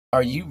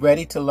Are you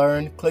ready to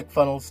learn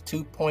Clickfunnels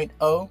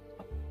 2.0?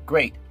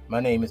 Great. My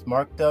name is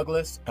Mark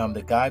Douglas. I'm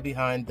the guy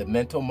behind the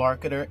Mental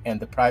Marketer and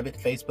the private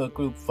Facebook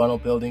group Funnel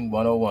Building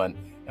 101.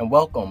 And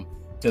welcome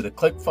to the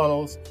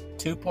Clickfunnels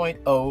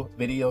 2.0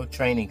 video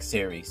training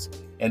series.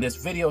 In this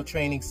video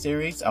training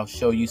series, I'll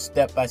show you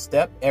step by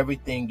step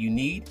everything you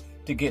need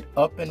to get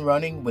up and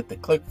running with the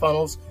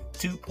Clickfunnels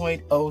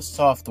 2.0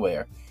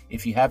 software.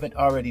 If you haven't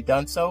already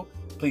done so,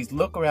 please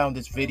look around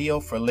this video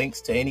for links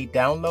to any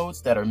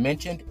downloads that are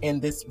mentioned in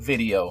this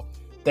video.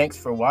 Thanks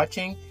for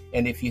watching,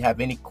 and if you have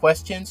any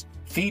questions,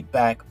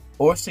 feedback,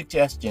 or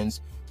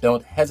suggestions,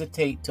 don't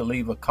hesitate to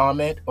leave a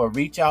comment or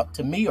reach out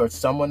to me or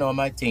someone on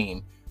my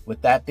team.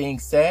 With that being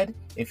said,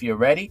 if you're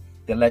ready,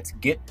 then let's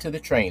get to the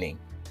training.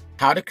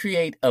 How to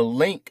create a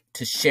link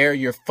to share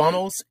your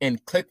funnels in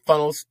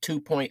Clickfunnels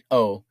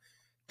 2.0.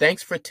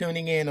 Thanks for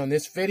tuning in on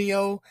this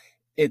video.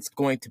 It's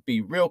going to be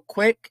real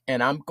quick,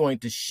 and I'm going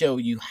to show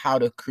you how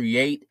to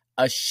create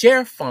a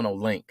share funnel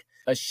link.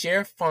 A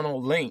share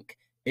funnel link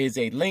is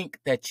a link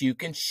that you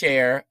can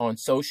share on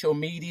social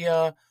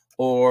media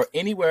or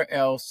anywhere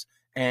else.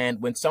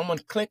 And when someone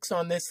clicks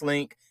on this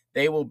link,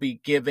 they will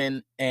be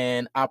given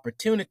an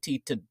opportunity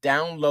to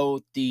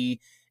download the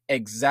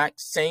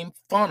exact same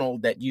funnel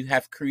that you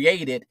have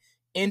created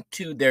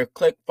into their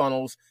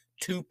Clickfunnels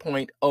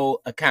 2.0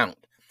 account.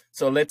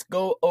 So let's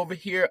go over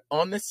here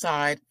on the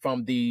side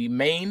from the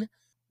main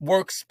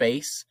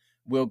workspace.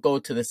 We'll go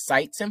to the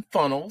sites and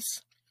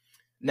funnels.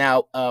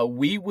 Now,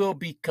 we will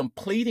be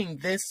completing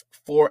this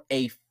for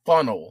a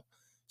funnel.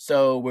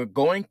 So we're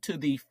going to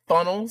the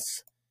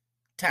funnels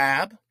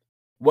tab.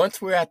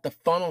 Once we're at the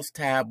funnels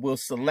tab, we'll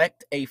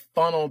select a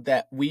funnel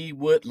that we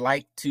would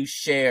like to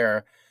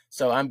share.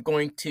 So I'm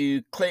going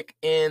to click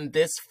in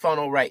this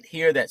funnel right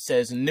here that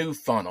says new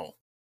funnel.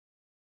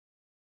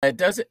 It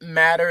doesn't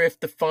matter if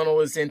the funnel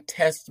is in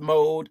test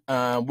mode.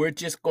 We're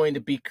just going to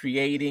be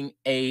creating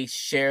a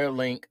share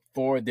link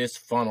for this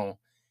funnel.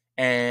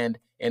 And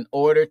in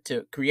order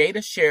to create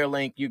a share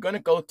link, you're going to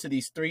go to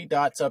these three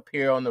dots up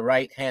here on the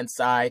right-hand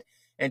side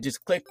and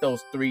just click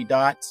those three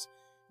dots.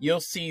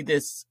 You'll see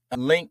this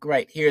link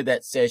right here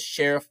that says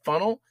share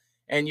funnel,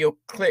 and you'll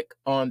click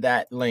on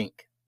that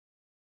link.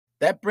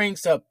 That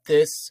brings up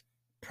this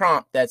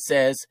prompt that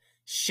says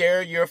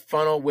share your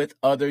funnel with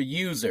other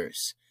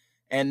users.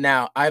 And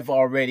now I've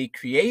already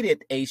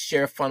created a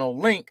share funnel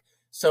link,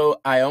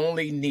 so I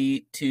only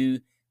need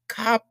to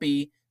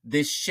copy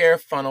this share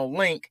funnel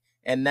link,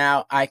 and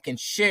now I can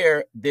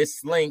share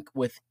this link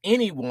with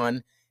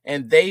anyone,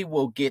 and they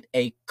will get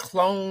a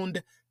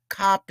cloned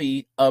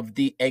copy of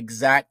the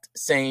exact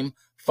same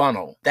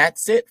funnel.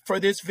 That's it for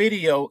this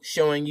video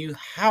showing you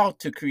how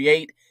to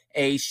create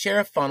a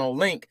share funnel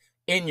link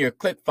in your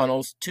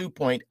Clickfunnels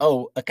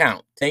 2.0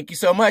 account. Thank you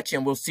so much,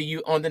 and we'll see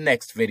you on the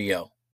next video.